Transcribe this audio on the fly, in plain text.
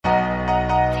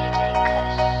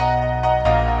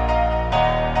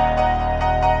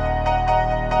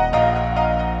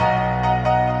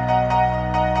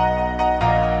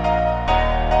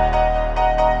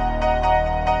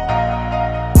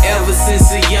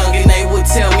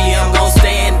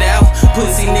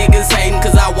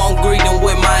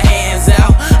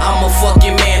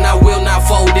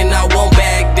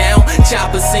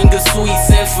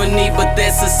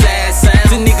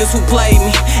niggas who played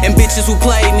me and bitches who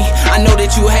played me. I know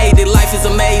that you hate it, life is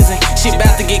amazing. Shit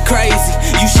bout to get crazy.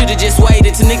 You should've just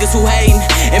waited. To niggas who hating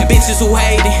and bitches who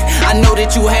hate it, I know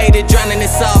that you hate it. Drowning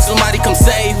in sauce, somebody come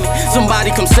save me.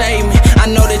 Somebody come save me. I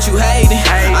know that you hate it.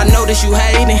 I know that you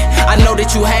hate it. I know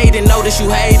that you hate it. Know that you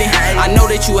hate it. I know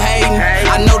that you hating.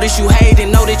 I know that you hate it.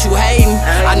 Know that you hating.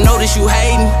 I know that you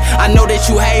hating. I know that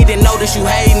you hate it. Know that you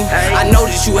hating. I know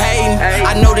that you hating.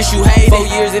 I know that you hate it. 4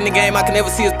 years in the game, I can never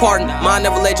see his partner. Mine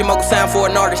never let your Mocha sound for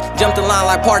an artist. Jumped in line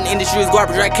like partner. Industry is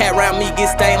garbage. Right cat around me,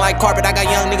 get stained like carpet. I got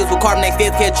young niggas with carbon, they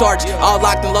scared to get charged. All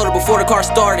locked and loaded before the car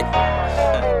started.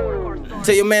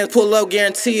 Tell your man pull up,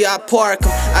 guarantee I park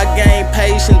him. I gain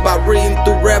patience by reading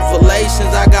through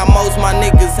revelations. I got most my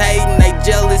niggas hating, they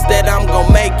jealous that I'm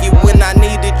gon' make it. When I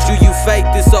needed you, you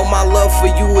faked it, so my love for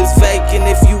you is vacant.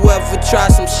 If you ever try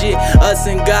some shit, us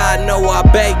and God know I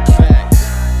bake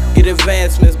it. Get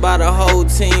advancements by the whole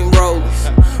team rolling.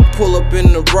 Pull up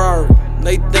in the Rari.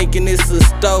 They thinking it's a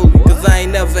story, cause I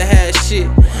ain't never had shit.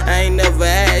 I ain't never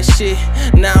had shit.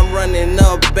 Now I'm running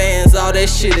up bands, all that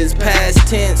shit is past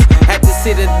tense. Had to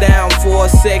sit it down for a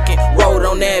second, rode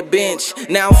on that bench.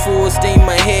 Now I'm full steam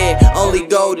ahead, only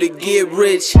go to get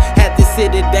rich. Had to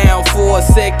sit it down for a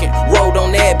second, rode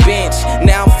on that bench.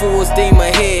 Now I'm full steam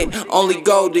ahead, only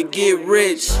go to get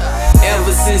rich.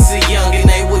 Ever since a youngin',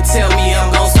 they would tell me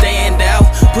I'm gon' stand out.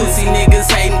 Pussy niggas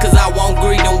hatin' cause I won't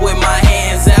greet them with my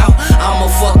hands out. I'm a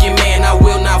fucking man, I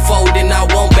will not fold and I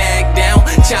won't back down.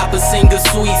 Chopper sing a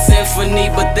sweet symphony,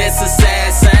 but that's a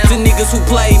sad sound. The niggas who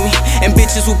played me and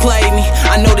bitches who played me,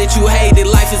 I know that you hate it,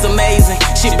 life is amazing.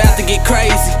 Shit bout to get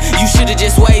crazy. You should've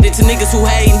just waited. To niggas who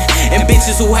hating and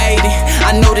bitches who hate it,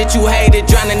 I know that you hate it.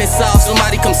 Drowning in sauce,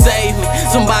 somebody come save me.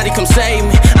 Somebody come save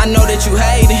me. I know that you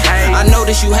hate it. I know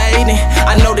that you hate it.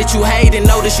 I know that you hate it.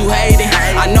 Know that you hate it.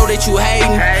 I know that you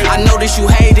hating. I know that you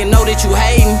hate it. Know that you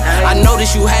hating. I know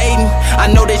that you hating. I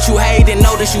know that you hate it.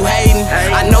 Know that you hating.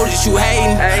 I know that you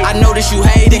hating. I know that you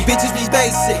hate it. These bitches be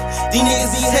basic. These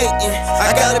niggas be hating.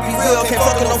 I gotta be real, can't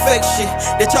fuckin' no fake shit.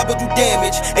 That chopper do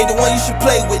damage. Ain't the one you should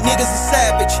play with. Niggas is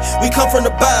savage. We come from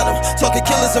the bottom. Talking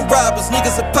killers and robbers.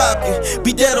 Niggas are poppin'.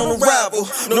 Be dead on arrival.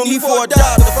 No need for a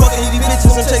dollar. The fuckin' these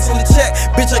bitches, I'm chasing the check.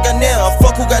 Bitch, I got now.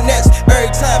 Fuck who got next.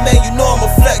 Every time, man, you know I'm a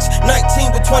flex.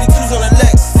 19 with 22s on the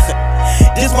Lex.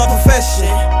 This my profession,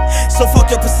 so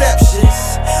fuck your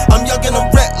perceptions. I'm young and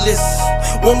I'm reckless.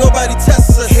 Won't nobody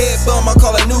test us. Head bum, I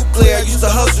call it nuclear. Used to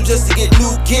hustle just to get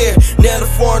new gear. Now the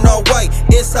foreign all white,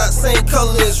 inside same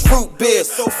color as root beer.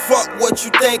 So fuck what you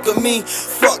think of me,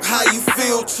 fuck how you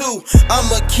feel too.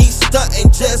 I'ma keep stunting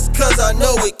just cause I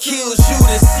know it kills you.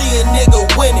 To see a nigga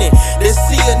winning, to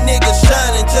see a nigga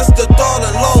shining. Just the thought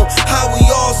alone, how we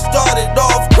all started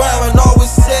off grinding.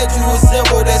 Always said you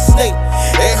resemble that snake.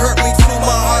 It hurt me to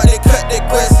my heart, they cut that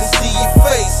grass and see your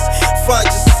face. Find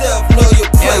yourself, know your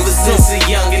place. Ever since a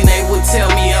youngin', they would tell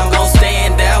me I'm gon'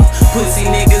 stand out. Pussy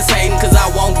niggas hating cause I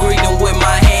won't greet them with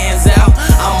my hands out.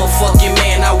 I'm a fucking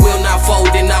man, I will not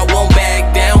fold and I won't back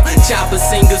down. Chopper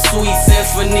sing a sweet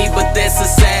symphony, but that's a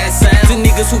sad sound. The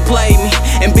niggas who played me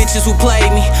and bitches who played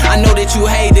me, I know that you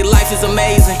hate it, life is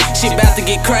amazing. Shit bout to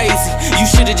get crazy. You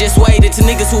should've just waited. To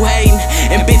niggas who hating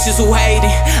and bitches who hate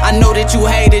it, I know that you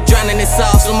hate it. Drowning in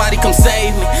sauce, somebody come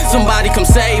save me. Somebody come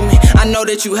save me. I know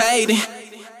that you hate it.